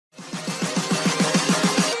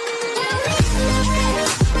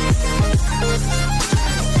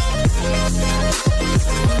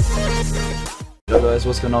guys,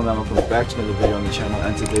 what's going on, man? Welcome back to another video on the channel,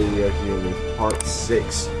 and today we are here with part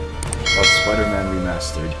 6 of Spider-Man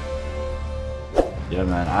Remastered. Yeah,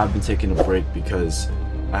 man, I've been taking a break because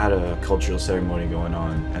I had a cultural ceremony going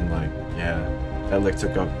on, and like, yeah, that like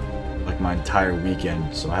took up like my entire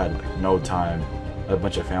weekend, so I had like no time. I had a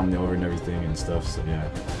bunch of family over and everything and stuff, so yeah.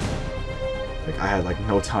 Like, I had like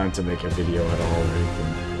no time to make a video at all or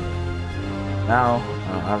anything. Now,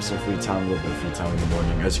 I have some free time, a little bit of free time in the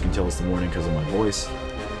morning. As you can tell, it's the morning because of my voice.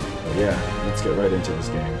 But yeah, let's get right into this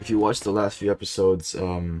game. If you watched the last few episodes,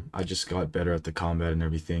 I just got better at the combat and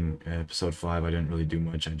everything. In episode 5, I didn't really do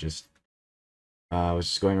much. I was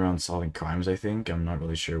just going around solving crimes, I think. I'm not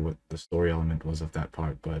really sure what the story element was of that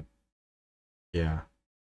part, but yeah.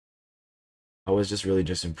 I was just really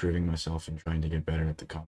just improving myself and trying to get better at the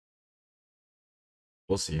combat.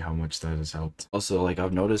 We'll see how much that has helped. Also, like,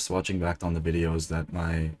 I've noticed watching back on the videos that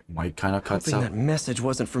my mic kind of cuts out. That message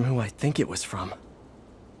wasn't from who I think it was from.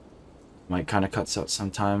 Mic kind of cuts out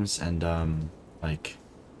sometimes, and like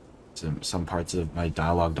some parts of my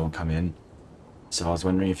dialogue don't come in. So I was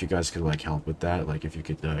wondering if you guys could like help with that. Like, if you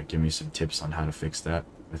could give me some tips on how to fix that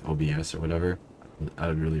with OBS or whatever, I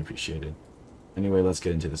would really appreciate it. Anyway, let's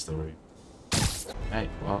get into the story. Hey,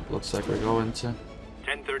 well, looks like we're going to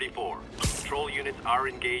 1034. Patrol units are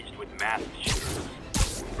engaged with masked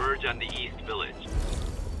shooters. Converge on the East Village.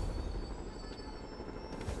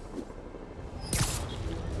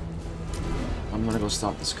 I'm gonna go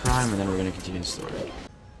stop this crime, and then we're gonna continue the story.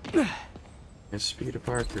 It's Peter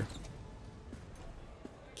Parker.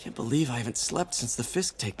 Can't believe I haven't slept since the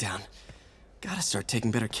Fisk takedown. Gotta start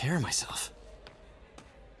taking better care of myself.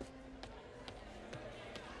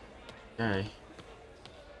 Okay.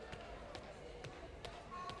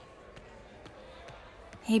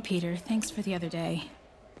 Hey Peter, thanks for the other day.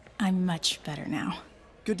 I'm much better now.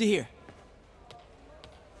 Good to hear.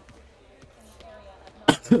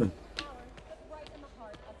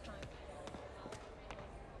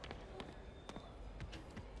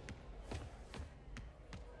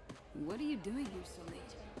 What are you doing here so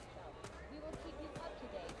late?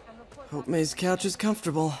 Hope May's couch is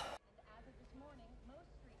comfortable.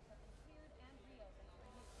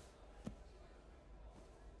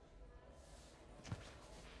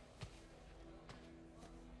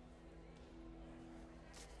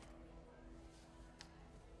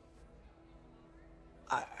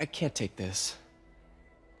 I can't take this.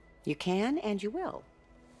 You can and you will.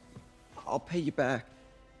 I'll pay you back.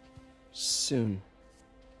 Soon.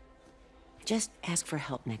 Just ask for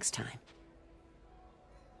help next time.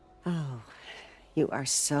 Oh, you are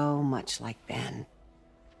so much like Ben.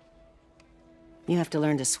 You have to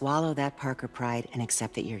learn to swallow that Parker pride and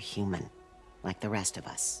accept that you're human, like the rest of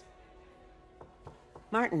us.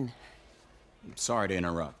 Martin. I'm sorry to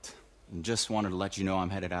interrupt. Just wanted to let you know I'm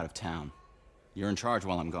headed out of town. You're in charge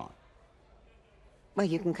while I'm gone. Well,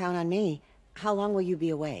 you can count on me. How long will you be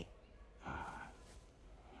away?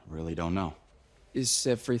 Really don't know. Is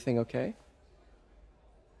everything okay?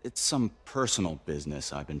 It's some personal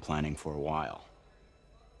business I've been planning for a while.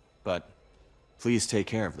 But please take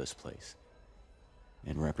care of this place.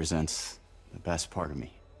 It represents the best part of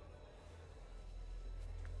me.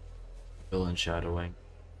 Villain shadowing.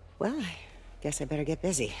 Well, I guess I better get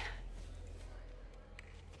busy.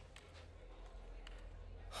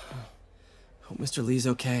 Hope Mr. Lee's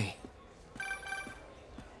okay.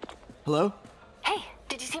 Hello? Hey,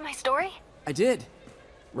 did you see my story? I did.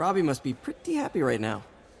 Robbie must be pretty happy right now.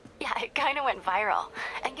 Yeah, it kinda went viral.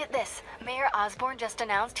 And get this, Mayor Osborn just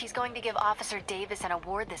announced he's going to give Officer Davis an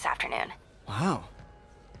award this afternoon. Wow.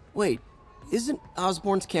 Wait, isn't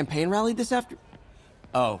Osborn's campaign rally this after?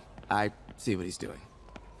 Oh, I see what he's doing.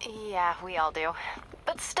 Yeah, we all do.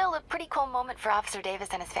 But still a pretty cool moment for Officer Davis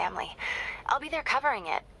and his family. I'll be there covering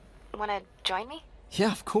it. Wanna join me?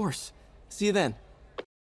 Yeah, of course. See you then.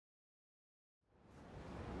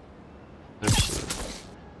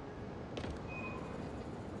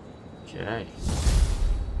 Okay.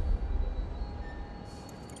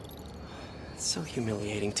 It's so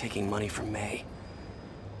humiliating taking money from May.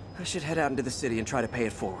 I should head out into the city and try to pay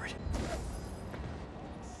it forward.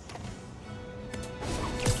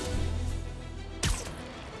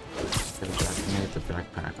 I made the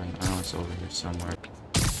backpack. I know it's over here somewhere.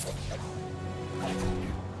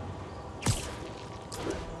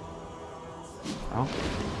 Oh,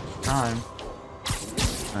 it's crime.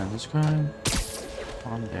 This crime.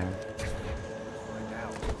 On there.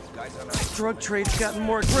 Drug trade's gotten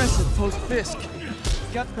more aggressive post-Fisk.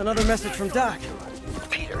 Got another message from Doc.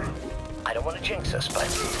 Peter, I don't want to jinx us, but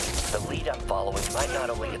the lead I'm following might not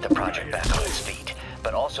only get the project back on its feet,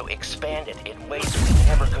 but also expand it in ways we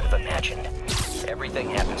never could have imagined. Everything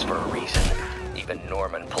happens for a reason. even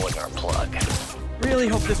Norman pulling our plug. Really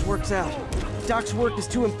hope this works out. Doc's work is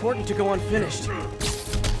too important to go unfinished.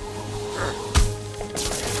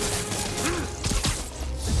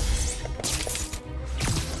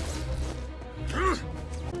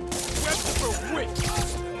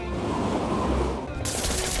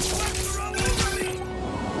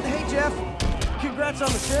 Hey, Jeff. Congrats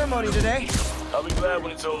on the ceremony today. I'll be glad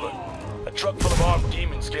when it's over. A truck full of armed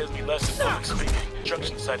demons scares me less than public speaking.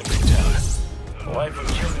 Construction site in Big Town. My wife would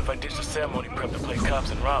kill me if I ditched the ceremony prep to play cops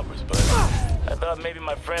and robbers, but I thought maybe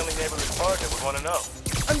my friendly neighborhood partner would want to know.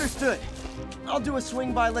 Understood. I'll do a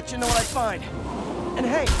swing by, let you know what I find. And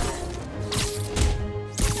hey!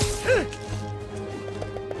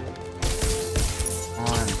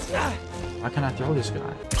 Why can't I throw this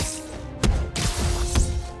guy?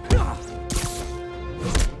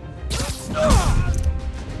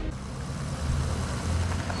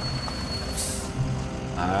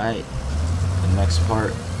 Alright, the next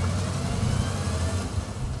part.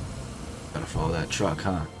 Gotta follow that truck,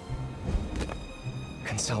 huh?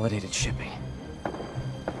 Consolidated shipping.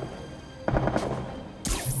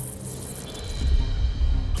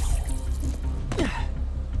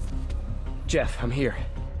 Jeff, I'm here.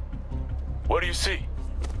 What do you see?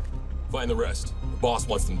 Find the rest. The boss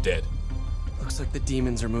wants them dead. Looks like the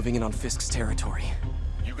demons are moving in on Fisk's territory.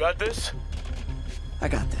 You got this? I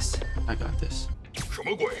got this. I got this. 什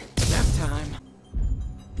么鬼? Nap time.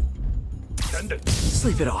 等等，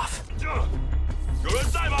 Sleep it off. 有人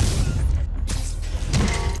在吗？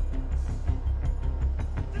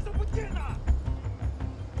你怎么不见啊？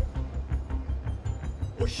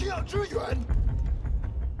我需要支援。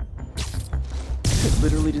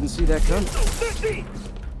 Literally didn't see that coming.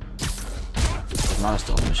 It's not a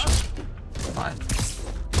stealth mission. Fine.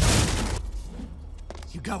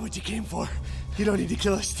 You got what you came for. You don't need to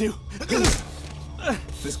kill us too.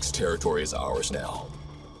 Fisk's territory is ours now.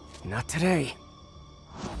 Not today.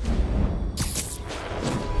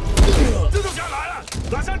 蜘蛛侠来了，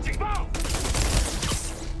拉上警报！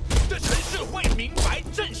这城市会明白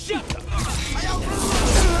真相的。还要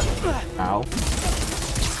Ow.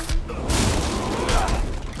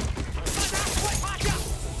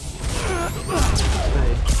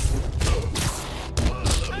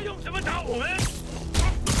 他用什么打我们？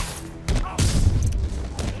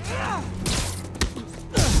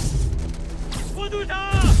我队长！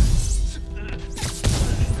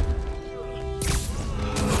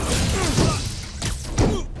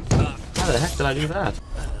 How the heck did I do that?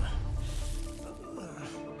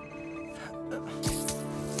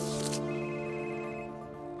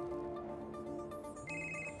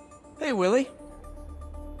 Hey, Willie.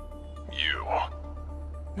 You.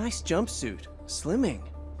 Nice jumpsuit. Slimming.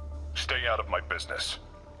 Stay out of my business.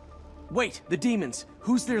 Wait, the demons.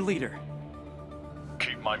 Who's their leader?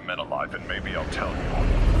 Keep my men alive and maybe I'll tell you.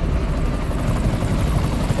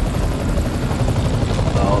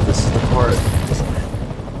 Oh, this is the part.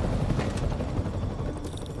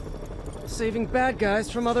 Saving bad guys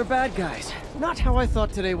from other bad guys. Not how I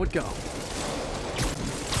thought today would go.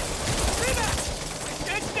 Stay back!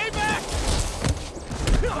 Stay back!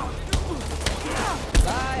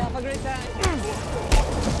 Bye, have a great time.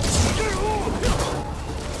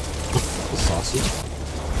 Saucy.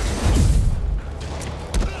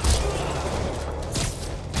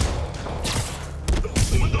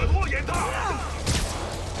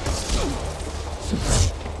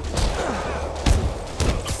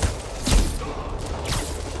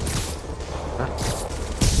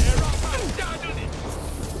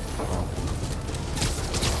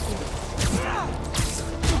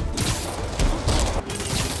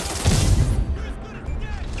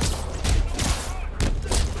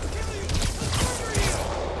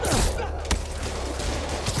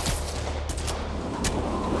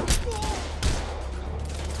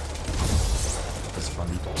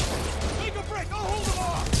 Make a break! I'll hold them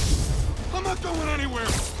off! I'm not going anywhere!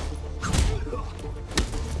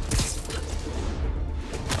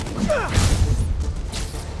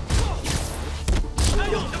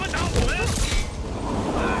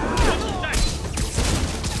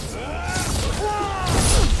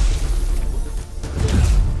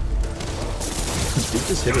 Did you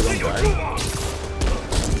just hit his own guy?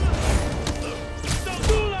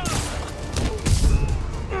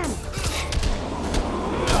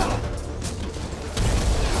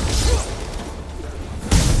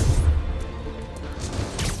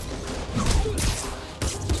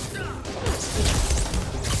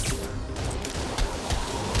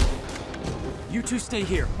 You two stay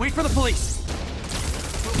here. Wait for the police.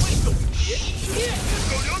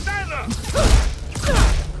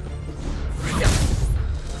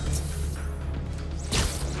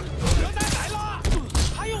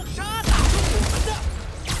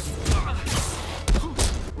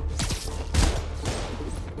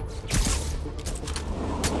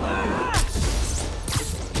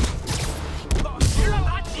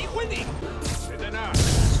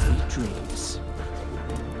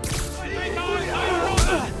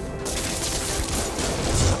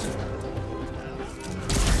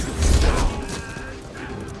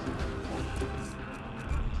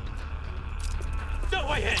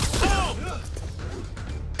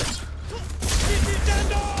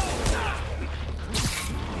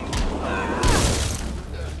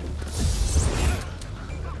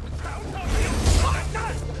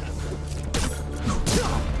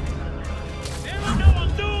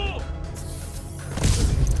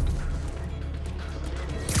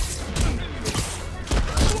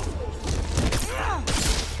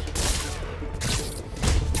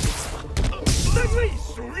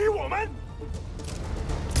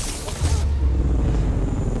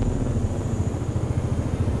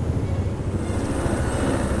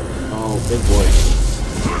 big boy.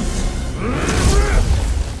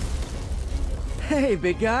 Hey,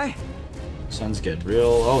 big guy. Sun's getting real.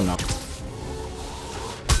 Oh no.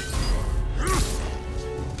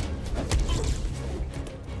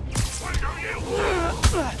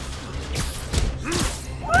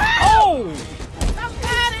 Oh!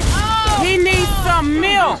 He needs some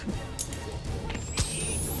milk!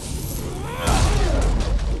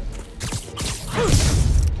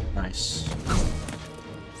 Nice.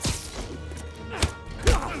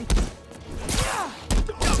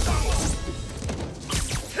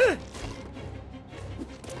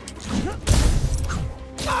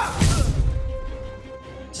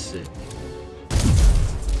 Sick.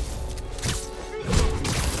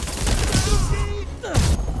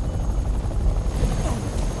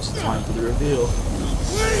 It's time for the reveal.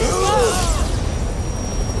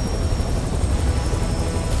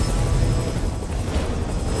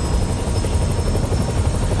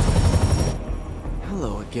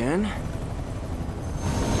 Hello again.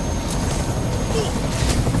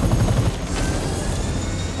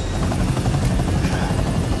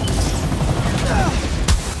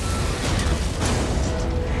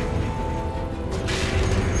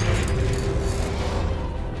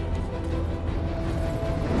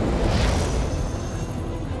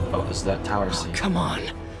 Oh, it's that tower scene. Come on.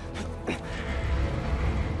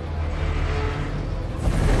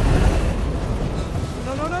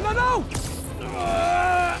 No, no, no, no, no!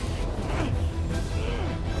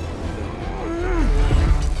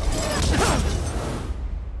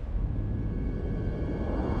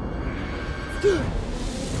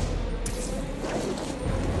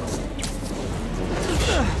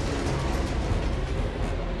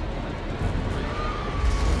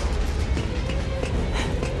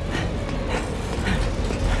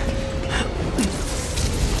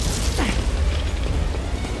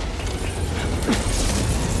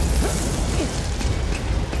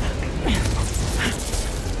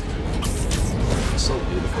 So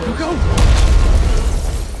beautiful. Go!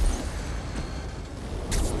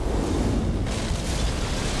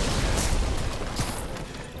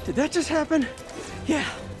 Did that just happen? Yeah.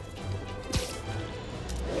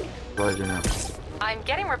 Probably didn't happen. I'm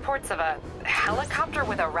getting reports of a helicopter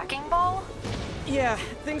with a wrecking ball. Yeah,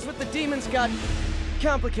 things with the demons got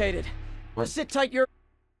complicated. What? Sit tight, you're...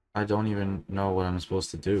 I don't even know what I'm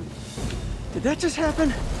supposed to do. Did that just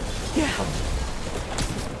happen? Yeah. Oh,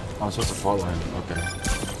 I'm supposed to follow him. Okay.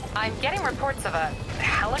 I'm getting reports of a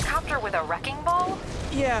helicopter with a wrecking ball.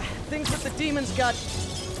 Yeah, things with the demons got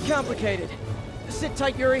complicated. Sit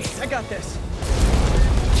tight, Yuri. I got this.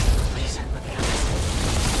 Please, let me have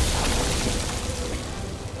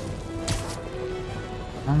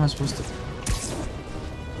this. How am I supposed to...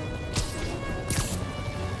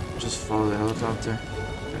 Just follow the helicopter?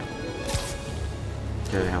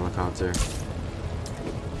 Okay, helicopter.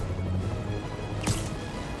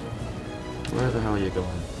 Where the hell are you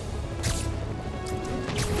going?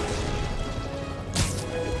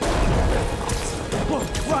 Whoa,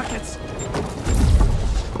 rockets!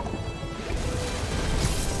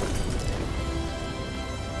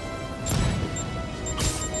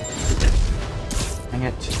 Dang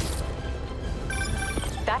it.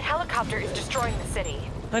 That helicopter is destroying the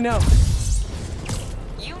city. I know.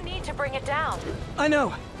 You need to bring it down. I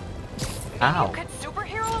know. Ow. You could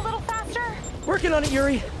superhero a little faster? Working on it,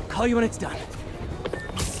 Yuri. Call you when it's done.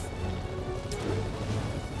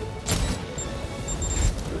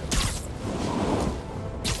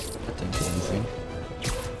 That didn't do anything.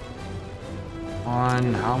 Come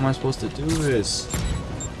on, how am I supposed to do this?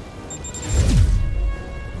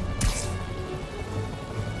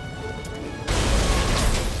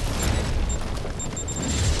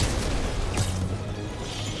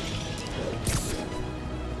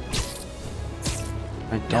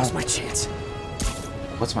 I don't. Now's my chance.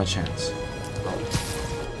 What's my chance? Oh.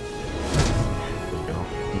 There we go.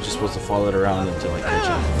 I'm just supposed to follow it around until I catch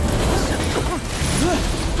it.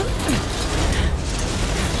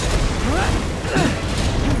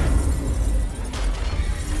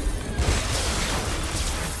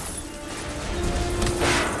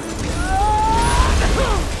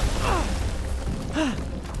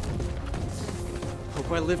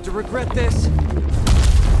 Hope I live to regret this.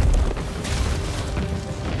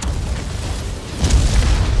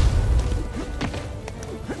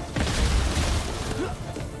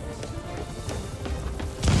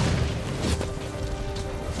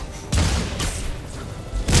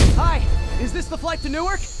 Hi, is this the flight to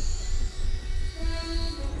Newark?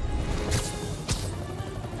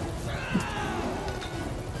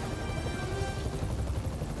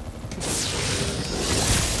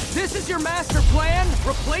 This is your master plan?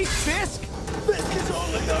 Replace Fisk? He's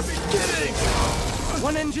only not be kidding!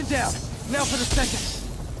 One engine down. Now for the second.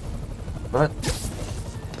 What?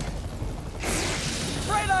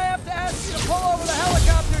 Afraid I have to ask you to pull over the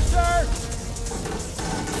helicopter, sir!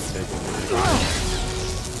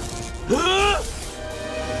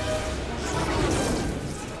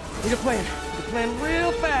 Need a plan. Need a plan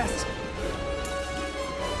real fast.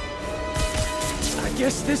 I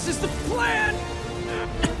guess this is the plan!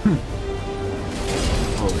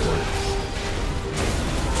 Oh boy.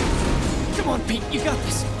 Come on, Pete, you got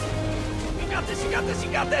this. You got this, you got this,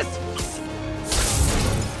 you got this!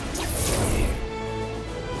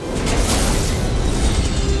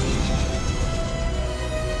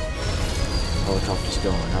 Helicopter's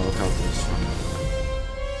going. Helicopter's fine.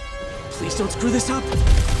 Please don't screw this up.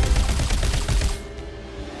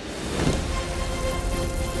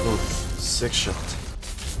 Oh, 6 shot.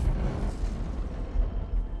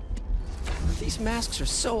 These masks are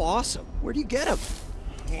so awesome. Where do you get them?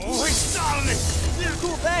 Oh, darling it!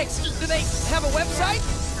 Cool, thanks. Do they have a website?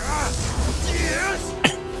 Yes!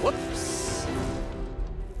 Whoops.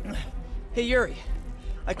 Hey, Yuri.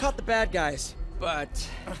 I caught the bad guys, but...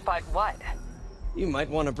 But what? You might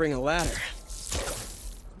want to bring a ladder.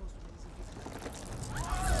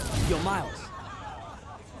 Yo, Miles.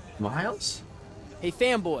 Miles? Hey,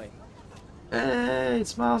 fanboy. Hey,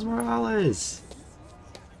 it's Miles Morales.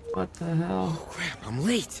 What the hell? Oh, crap, I'm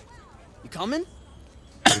late. You coming?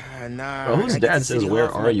 Nah. Bro, whose dad says, "Where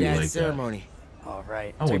are you?" like ceremony. that? All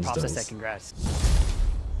right. No So one Pops does. said congrats.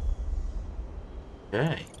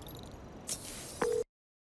 Okay.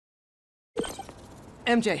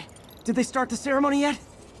 MJ, did they start the ceremony yet?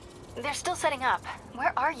 They're still setting up.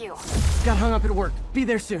 Where are you? Got hung up at work. Be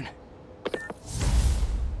there soon.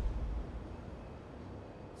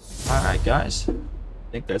 Alright, guys. I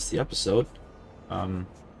think that's the episode. Yeah,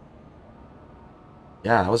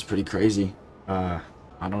 that was pretty crazy.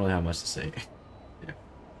 I don't really have much to say.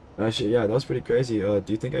 Actually, yeah, that was pretty crazy. Do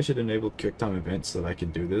you think I should enable QuickTime events so that I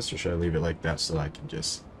can do this, or should I leave it like that so that I can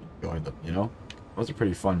just enjoy them, you know? That was a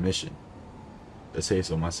pretty fun mission, to say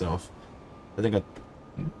so myself. I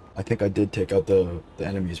think I did take out the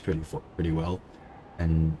enemies pretty well,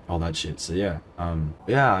 and all that shit. So yeah,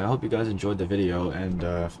 yeah, I hope you guys enjoyed the video, and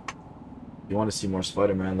if you want to see more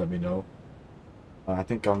Spider-Man, let me know. I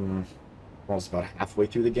think I'm almost about halfway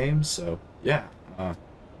through the game, so yeah, we'll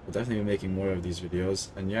definitely be making more of these videos,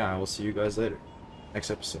 and yeah, I will see you guys later.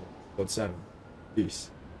 Next episode, episode 7.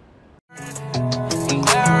 Peace.